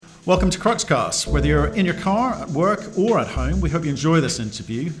Welcome to Cruxcast. Whether you're in your car, at work, or at home, we hope you enjoy this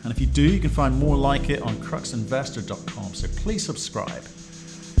interview. And if you do, you can find more like it on cruxinvestor.com. So please subscribe.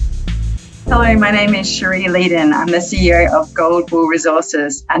 Hello, my name is Cherie Leedon. I'm the CEO of Gold Bull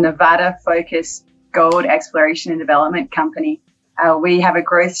Resources, a Nevada-focused gold exploration and development company. We have a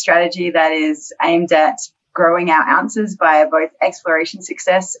growth strategy that is aimed at growing our ounces via both exploration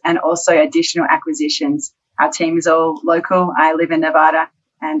success and also additional acquisitions. Our team is all local. I live in Nevada.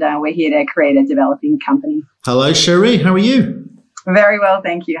 And we're here to create a developing company. Hello, Cherie. How are you? Very well,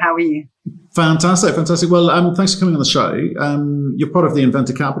 thank you. How are you? Fantastic. Well, thanks for coming on the show. You're part of the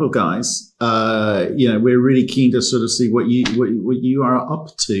Inventor Capital guys. We're really keen to sort of see what you are up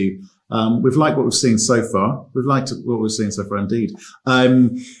to. We've liked what we've seen so far. Indeed.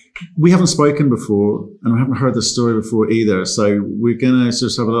 We haven't spoken before, and we haven't heard the story before either. So we're going to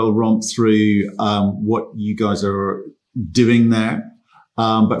sort of have a little romp through what you guys are doing there.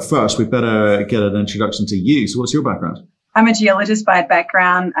 But first, we better get an introduction to you. So what's your background? I'm a geologist by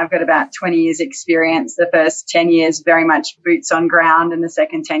background. I've got about 20 years experience. The first 10 years, very much boots on ground. And the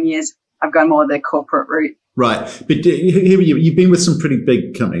second 10 years, I've gone more the corporate route. Right. But you've been with some pretty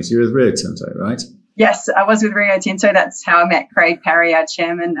big companies. You're with Rio Tinto, right? Yes, I was with Rio Tinto. That's how I met Craig Parry, our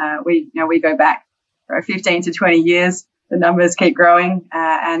chairman. We go back for 15 to 20 years. The numbers keep growing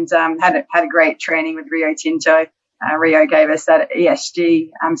and had a great training with Rio Tinto. Rio gave us that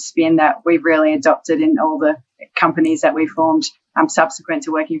ESG spin that we've really adopted in all the companies that we formed subsequent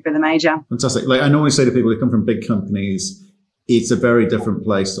to working for the major. Fantastic. Like I normally say to people who come from big companies, it's a very different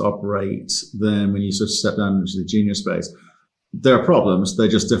place to operate than when you sort of step down into the junior space. There are problems, they're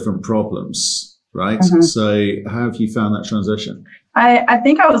just different problems, right? Mm-hmm. So how have you found that transition? I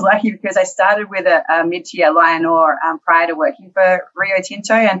think I was lucky because I started with a mid-tier Lion ore prior to working for Rio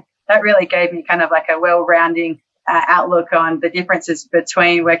Tinto, and that really gave me kind of like a well-rounding outlook on the differences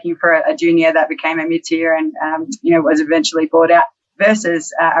between working for a junior that became a mid-tier and was eventually bought out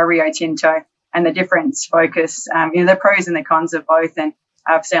versus a Rio Tinto, and the difference focus, the pros and the cons of both. And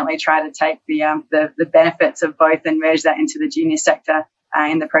I've certainly tried to take the benefits of both and merge that into the junior sector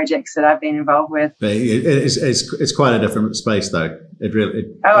in the projects that I've been involved with. It's quite a different space, though.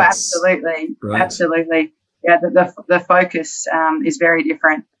 Absolutely, right. Absolutely. Yeah, the focus is very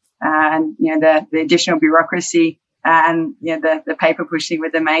different. And the additional bureaucracy and the paper pushing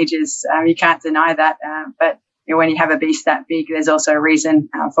with the majors, you can't deny that. But when you have a beast that big, there's also a reason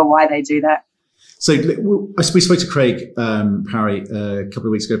for why they do that. So we spoke to Craig Parry a couple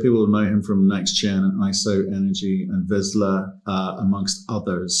of weeks ago. People will know him from NextGen and ISO Energy and Vizsla, amongst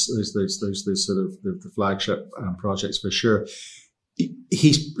others. Those sort of the flagship projects for sure.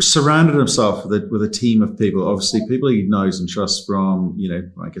 He's surrounded himself with a team of people, obviously people he knows and trusts from,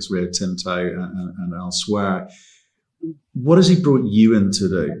 I guess Rio Tinto and elsewhere. What has he brought you in to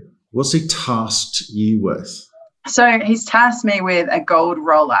do? What's he tasked you with? So he's tasked me with a gold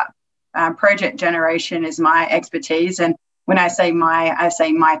roll-up. Project generation is my expertise. And when I say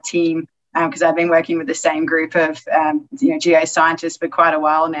my team, because I've been working with the same group of, geoscientists for quite a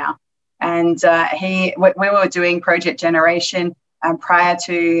while now. And we were doing project generation prior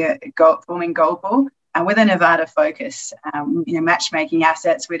to forming Gold Bull, with a Nevada focus, matchmaking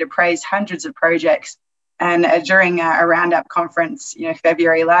assets. We'd appraised hundreds of projects. And during a roundup conference,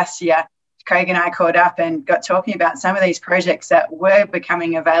 February last year, Craig and I caught up and got talking about some of these projects that were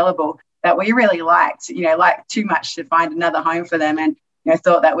becoming available that we really liked, liked too much to find another home for them, and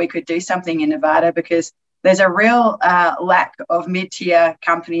thought that we could do something in Nevada because there's a real lack of mid-tier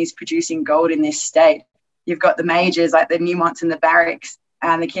companies producing gold in this state. You've got the majors like the Newmonts and the Barricks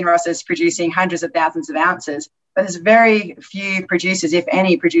and the Kinrosses producing hundreds of thousands of ounces. But there's very few producers, if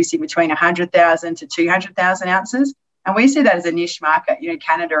any, producing between 100,000 to 200,000 ounces. And we see that as a niche market.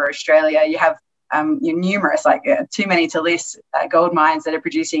 Canada or Australia, you have numerous, too many to list, gold mines that are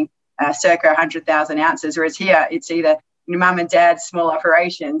producing circa 100,000 ounces. Whereas here, it's either mum and dad, small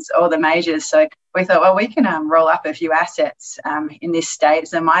operations, or the majors. So we thought, well, we can roll up a few assets in this state.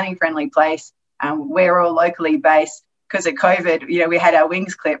 It's a mining-friendly place. We're all locally based. Because of COVID, we had our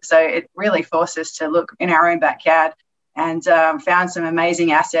wings clipped. So it really forced us to look in our own backyard and found some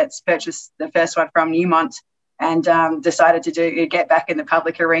amazing assets, purchased the first one from Newmont and decided to get back in the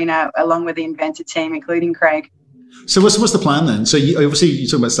public arena along with the Inventor team, including Craig. So what's the plan then? So you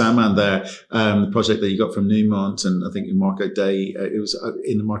talk about Sandman there, the project that you got from Newmont, and I think Mark O'Day, it was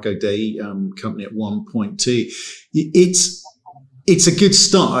in the Mark O'Day company at one point too. It's a good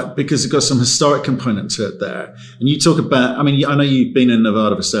start because it's got some historic component to it there. And you talk about, I know you've been in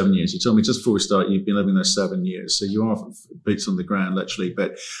Nevada for 7 years. You told me just before we start, you've been living there 7 years. So you are boots on the ground, literally.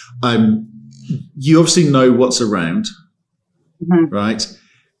 But you obviously know what's around, right?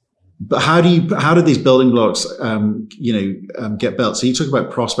 But how do these building blocks, get built? So you talk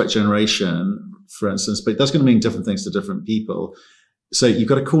about prospect generation, for instance, but that's going to mean different things to different people. So you've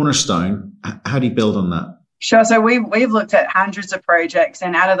got a cornerstone. How do you build on that? Sure. So we've looked at hundreds of projects,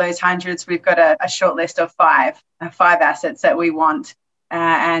 and out of those hundreds, we've got a short list of five assets that we want. We've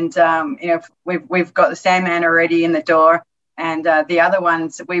got the Sandman already in the door, and the other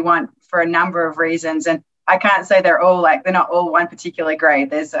ones we want for a number of reasons. And I can't say they're not all one particular grade.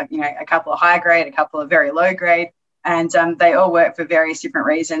 There's a couple of high grade, a couple of very low grade, and they all work for various different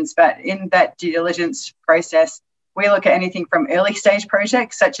reasons. But in that due diligence process, we look at anything from early stage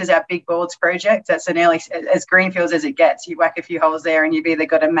projects, such as our Big Balds project. That's an early, as greenfields as it gets. You whack a few holes there and you've either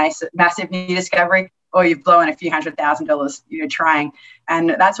got a massive new discovery or you've blown a few $100,000, trying. And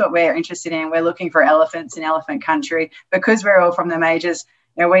that's what we're interested in. We're looking for elephants in elephant country. Because we're all from the majors,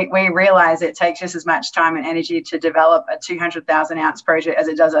 we realize it takes just as much time and energy to develop a 200,000 ounce project as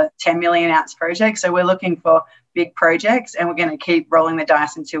it does a 10 million ounce project. So we're looking for big projects, and we're going to keep rolling the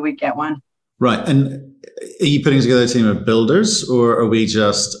dice until we get one. Right. And are you putting together a team of builders, or are we I'm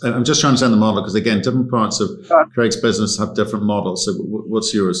just trying to understand the model, because again, different parts of Craig's business have different models. So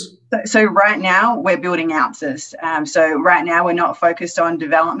what's yours? So right now we're building ounces. So right now we're not focused on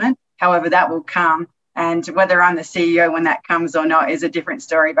development. However, that will come. And whether I'm the CEO when that comes or not is a different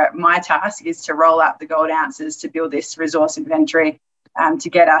story. But my task is to roll up the gold ounces to build this resource inventory, to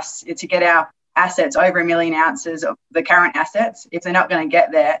get our assets over 1 million ounces of the current assets. If they're not going to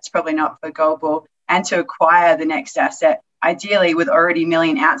get there, it's probably not for Gold Bull. And to acquire the next asset, ideally with already 1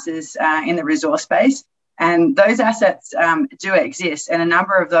 million ounces in the resource base. And those assets do exist, and a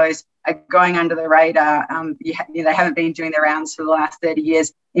number of those are going under the radar. They haven't been doing the rounds for the last 30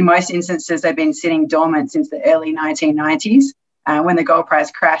 years. In most instances, they've been sitting dormant since the early 1990s when the gold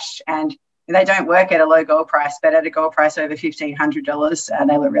price crashed. And they don't work at a low gold price, but at a gold price over $1,500,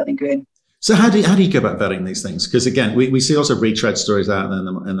 they look really good. So how do you go about vetting these things? Because again, we see lots of retread stories out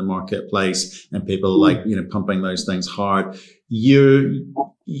in the marketplace, and people pumping those things hard. Just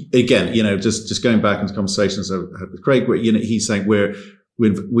going back into conversations I've had with Craig, where he's saying we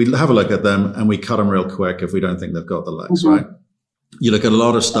have a look at them and we cut them real quick if we don't think they've got the legs, right? You look at a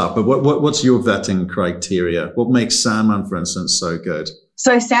lot of stuff, but what's your vetting criteria? What makes Sandman, for instance, so good?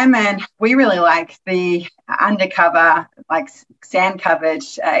 So Sandman, we really like the undercover, sand-covered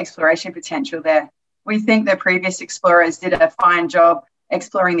exploration potential there. We think the previous explorers did a fine job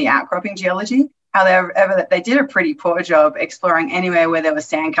exploring the outcropping geology. However, they did a pretty poor job exploring anywhere where there was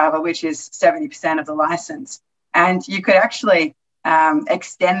sand cover, which is 70% of the license. And you could actually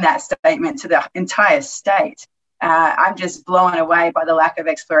extend that statement to the entire state. I'm just blown away by the lack of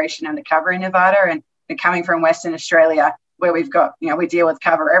exploration undercover in Nevada, and coming from Western Australia, where we've got, we deal with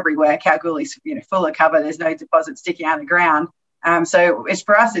cover everywhere. Kalgoorlie's, full of cover. There's no deposit sticking out of the ground. So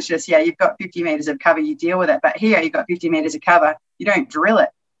for us, it's just, you've got 50 meters of cover, you deal with it. But here you've got 50 meters of cover, you don't drill it.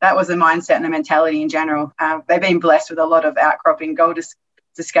 That was the mindset and the mentality in general. They've been blessed with a lot of outcropping gold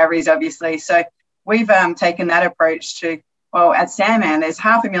discoveries, obviously. So we've taken that approach to, at Sandman, there's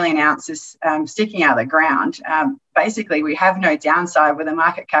 500,000 ounces sticking out of the ground. Basically, we have no downside with a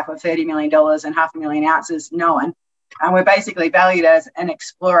market cap of $30 million and 500,000 ounces known. And we're basically valued as an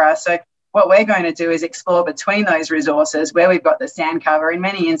explorer. So what we're going to do is explore between those resources where we've got the sand cover. In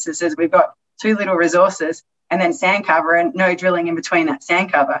many instances, we've got too little resources and then sand cover and no drilling in between that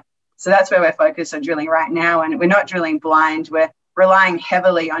sand cover. So that's where we're focused on drilling right now. And we're not drilling blind. We're relying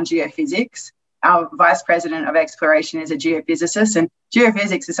heavily on geophysics. Our vice president of exploration is a geophysicist, and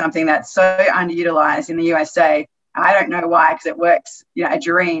geophysics is something that's so underutilized in the USA. I don't know why, because it works, a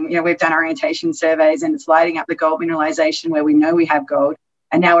dream. We've done orientation surveys and it's lighting up the gold mineralization where we know we have gold.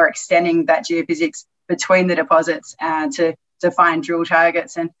 And now we're extending that geophysics between the deposits to find drill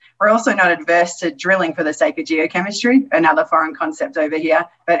targets. And we're also not adverse to drilling for the sake of geochemistry, another foreign concept over here.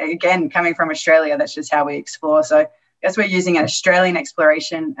 But again, coming from Australia, that's just how we explore. So I guess we're using an Australian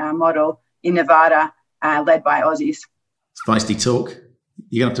exploration model in Nevada, led by Aussies. Feisty talk.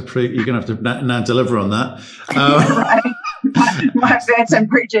 You're going to have to now deliver on that. Right. My vets and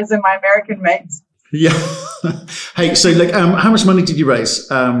preachers and my American mates. Yeah. Hey, so how much money did you raise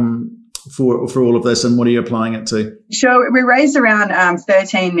for all of this, and what are you applying it to? Sure. We raised around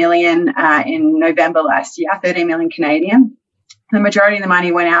 13 million in November last year, 13 million Canadian. The majority of the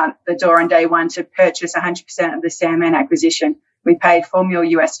money went out the door on day one to purchase 100% of the Sandman acquisition. We paid $4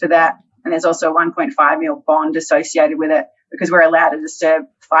 million US for that, and there's also a 1.5 million bond associated with it, because we're allowed to disturb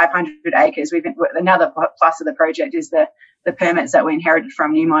 500 acres. Another plus of the project is the permits that we inherited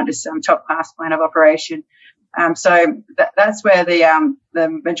from Newmont, is top class plan of operation. So that's where the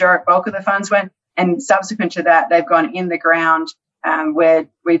majority bulk of the funds went. And subsequent to that, they've gone in the ground where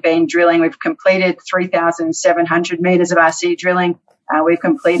we've been drilling. We've completed 3,700 metres of RC drilling. We've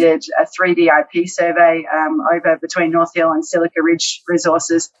completed a 3D IP survey over between North Hill and Silica Ridge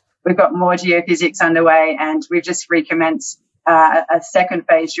resources. We've got more geophysics underway, and we've just recommenced a second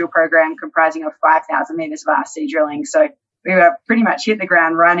phase drill program comprising of 5,000 metres of RC drilling. So we've pretty much hit the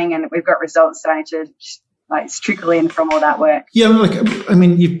ground running, and we've got results starting to trickle in from all that work. Yeah,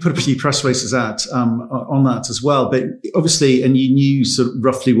 you've put a few press releases out on that as well, but obviously, and you knew sort of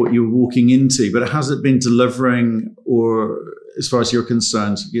roughly what you were walking into, but has it been delivering, or as far as you're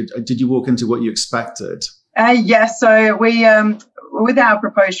concerned, did you walk into what you expected? Yes. So we, with our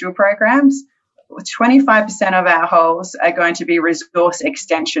proposed drill programs, 25% of our holes are going to be resource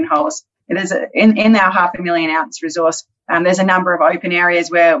extension holes. It is in our 500,000 ounce resource. There's a number of open areas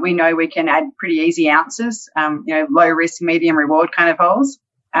where we know we can add pretty easy ounces, low risk, medium reward kind of holes.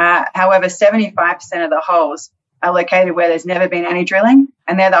 However, 75% of the holes are located where there's never been any drilling,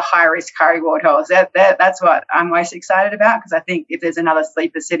 and they're the high risk, high reward holes. That's what I'm most excited about, because I think if there's another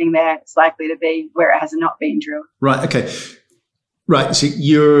sleeper sitting there, it's likely to be where it has not been drilled. Right. Okay. Right. So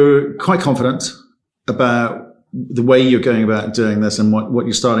you're quite confident about the way you're going about doing this and what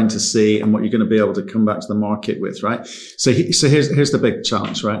you're starting to see and what you're going to be able to come back to the market with, right? So here's the big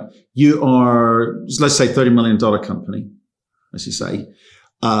challenge, right? You are, let's say, $30 million company, as you say.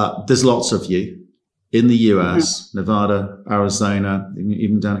 There's lots of you in the US, Nevada, Arizona,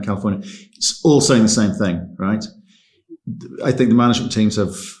 even down in California. It's all saying the same thing, right? I think the management teams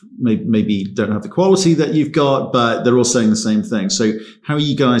have maybe don't have the quality that you've got, but they're all saying the same thing. So how are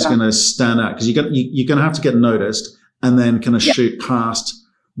you guys going to stand out? Because you're going to have to get noticed and then kind of shoot past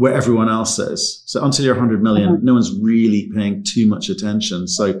where everyone else is. So until you're 100 million, no one's really paying too much attention.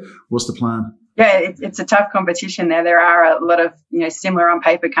 So what's the plan? Yeah, it's a tough competition there. There are a lot of similar on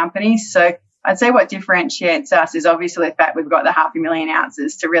paper companies. So I'd say what differentiates us is obviously the fact we've got the 500,000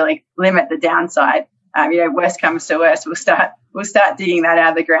 ounces to really limit the downside. Worst comes to worst, we'll start digging that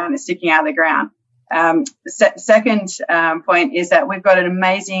out of the ground and sticking out of the ground. Second point is that we've got an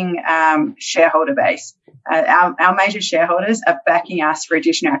amazing shareholder base. Our major shareholders are backing us for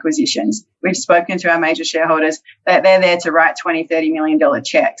additional acquisitions. We've spoken to our major shareholders that they're there to write $20-30 million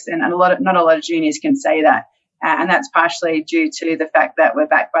checks, and not a lot of juniors can say that. And that's partially due to the fact that we're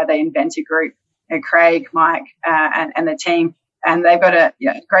backed by the Inventor Group, Craig, Mike, and the team. And they've got a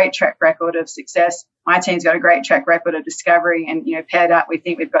great track record of success. My team's got a great track record of discovery, and paired up, we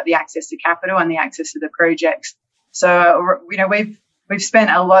think we've got the access to capital and the access to the projects. So we've spent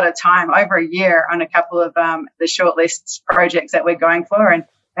a lot of time, over a year, on a couple of the shortlist projects that we're going for, and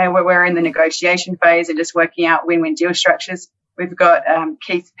we're in the negotiation phase and just working out win-win deal structures. We've got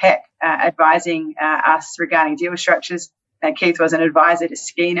Keith Peck advising us regarding deal structures. Keith was an advisor to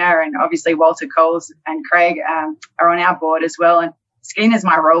Skeena, and obviously Walter Coles and Craig are on our board as well. And Skeena's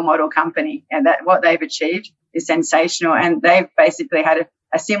my role model company, and that what they've achieved is sensational. And they've basically had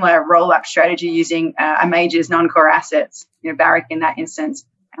a similar roll-up strategy using a major's non-core assets, Barrick in that instance.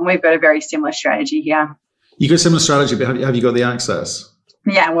 And we've got a very similar strategy here. You've got a similar strategy, but have you got the access?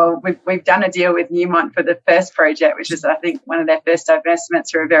 Yeah, well, we've done a deal with Newmont for the first project, which is, I think, one of their first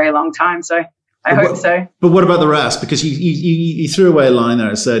divestments for a very long time. So I hope so. But what about the rest? Because you threw away a line there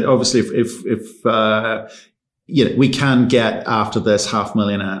and said, obviously, if we can get after this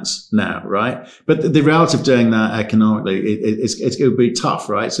 500,000 ounce now, right? But the reality of doing that economically, it would be tough,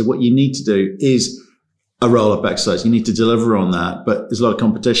 right? So what you need to do is a roll-up exercise. You need to deliver on that, but there's a lot of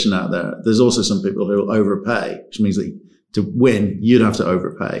competition out there. There's also some people who will overpay, which means that to win, you'd have to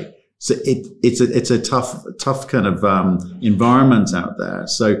overpay. So it's a tough kind of environment out there.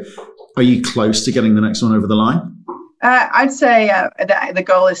 So are you close to getting the next one over the line? I'd say the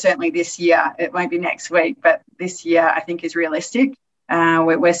goal is certainly this year. It won't be next week, but this year I think is realistic.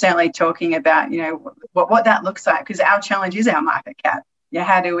 We're certainly talking about, what that looks like, because our challenge is our market cap.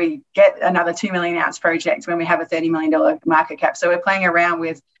 How do we get another 2 million ounce project when we have a $30 million market cap? So we're playing around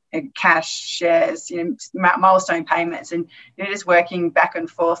with cash shares, milestone payments, and just working back and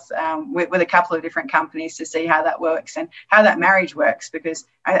forth with a couple of different companies to see how that works and how that marriage works. Because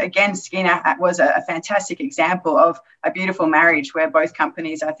again, Skeena was a fantastic example of a beautiful marriage where both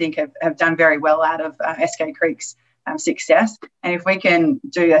companies, I think, have done very well out of SK Creek's success. And if we can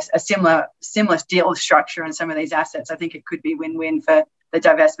do a similar deal structure on some of these assets, I think it could be win-win for the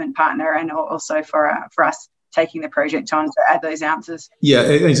divestment partner and also for us taking the project on to add those ounces. Yeah,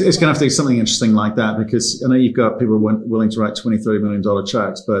 it's going to have to be something interesting like that, because I know you've got people willing to write $20-30 million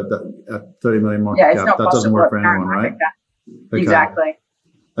checks, but at 30 million market cap, that doesn't work for anyone, right? Okay. Exactly.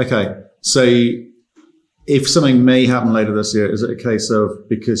 Okay, so if something may happen later this year, is it a case of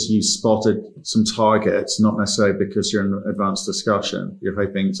because you spotted some targets, not necessarily because you're in advanced discussion, you're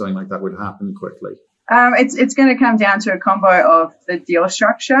hoping something like that would happen quickly? It's going to come down to a combo of the deal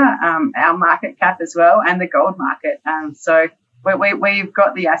structure, our market cap as well, and the gold market. So we've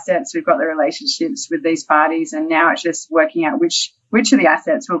got the assets, we've got the relationships with these parties, and now it's just working out which of the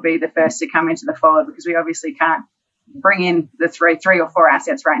assets will be the first to come into the fold, because we obviously can't bring in the three or four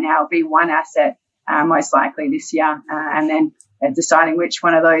assets right now. It'll be one asset most likely this year, and then deciding which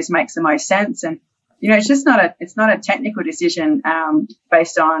one of those makes the most sense. And it's not a technical decision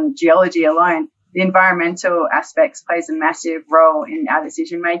based on geology alone. The environmental aspects plays a massive role in our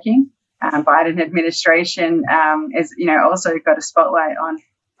decision making. Biden administration is also got a spotlight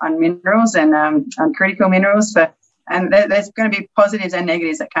on minerals and on critical minerals, and there's going to be positives and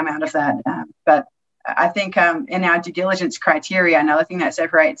negatives that come out of that. But I think in our due diligence criteria, another thing that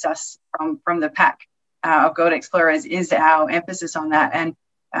separates us from the pack of gold explorers is our emphasis on that. And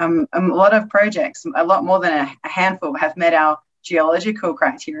a lot of projects, a lot more than a handful, have met our geological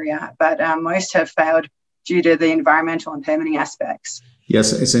criteria, but most have failed due to the environmental and permitting aspects.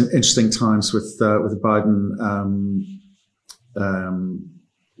 Yes, it's in interesting times with Biden. Some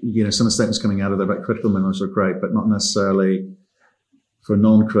of the statements coming out of there about critical minerals are great, but not necessarily for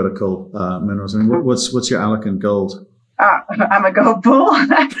non-critical minerals. I mean, what's your outlook in gold? I'm a gold bull,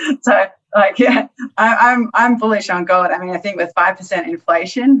 so I'm bullish on gold. I mean, I think with 5%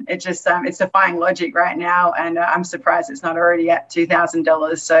 inflation, it just it's defying logic right now, and I'm surprised it's not already at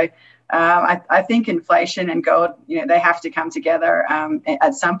 $2,000. So I think inflation and gold, they have to come together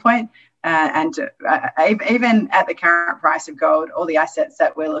at some point. And even at the current price of gold, all the assets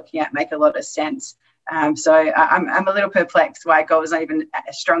that we're looking at make a lot of sense. So I'm a little perplexed why gold is not even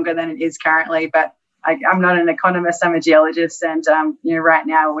stronger than it is currently, but I'm not an economist, I'm a geologist, and right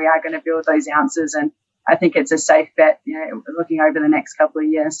now we are going to build those ounces, and I think it's a safe bet, looking over the next couple of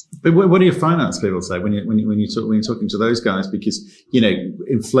years. But what do your finance people say when you're talking to those guys? Because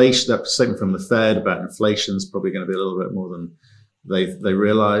inflation, that statement from the Fed about inflation is probably going to be a little bit more than they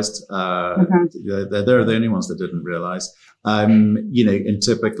realized. They're the only ones that didn't realize. And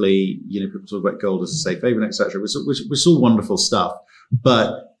typically, people talk about gold as a safe haven, etc., which is all wonderful stuff.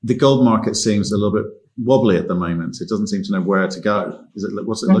 But the gold market seems a little bit wobbly at the moment. It doesn't seem to know where to go.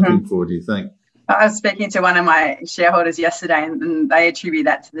 What's it looking for, do you think? I was speaking to one of my shareholders yesterday, and they attribute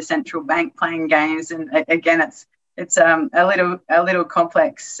that to the central bank playing games. And again, it's a little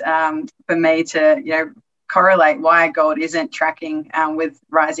complex for me to correlate why gold isn't tracking with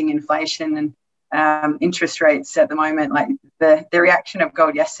rising inflation and interest rates at the moment. Like the reaction of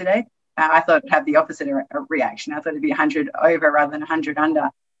gold yesterday, I thought it'd have the opposite reaction. I thought it'd be 100 over rather than 100 under.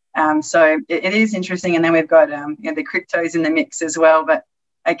 So it is interesting. And then we've got the cryptos in the mix as well. But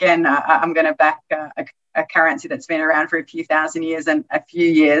again, I'm going to back a currency that's been around for a few thousand years and a few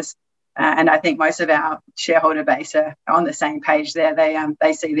years. And I think most of our shareholder base are on the same page there.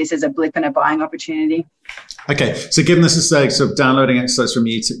 They see this as a blip and a buying opportunity. Okay, so given this is a sort of downloading exercise from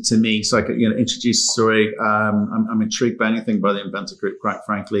you to me, so I could introduce the story. I'm intrigued by anything by the Inventor Group, quite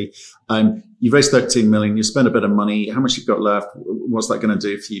frankly. You've raised 13 million. You spent a bit of money. How much you've got left? What's that going to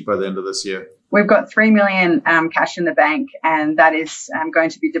do for you by the end of this year? We've got 3 million cash in the bank, and that is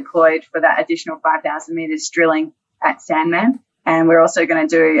going to be deployed for that additional 5,000 meters drilling at Sandman. And we're also going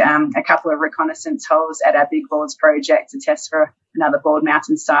to do a couple of reconnaissance holes at our Big Balls project to test for another Bald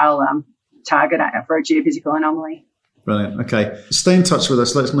Mountain style target for a geophysical anomaly. Brilliant. Okay. Stay in touch with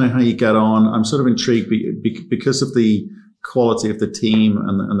us. Let us know how you get on. I'm sort of intrigued because of the quality of the team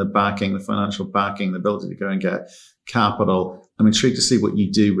and the backing, the financial backing, the ability to go and get capital. I'm intrigued to see what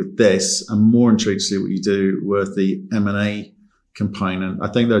you do with this. I'm more intrigued to see what you do with the M&A component. I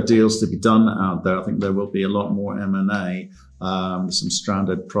think there are deals to be done out there. I think there will be a lot more M&A, some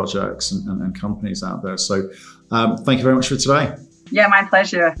stranded projects and companies out there. So thank you very much for today. Yeah, my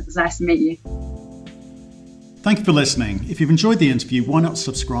pleasure. It was nice to meet you. Thank you for listening. If you've enjoyed the interview, why not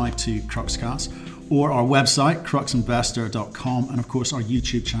subscribe to Cruxcast or our website, cruxinvestor.com, and of course our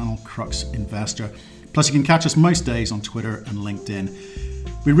YouTube channel, Crux Investor. Plus you can catch us most days on Twitter and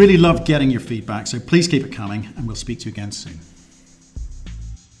LinkedIn. We really love getting your feedback, so please keep it coming, and we'll speak to you again soon.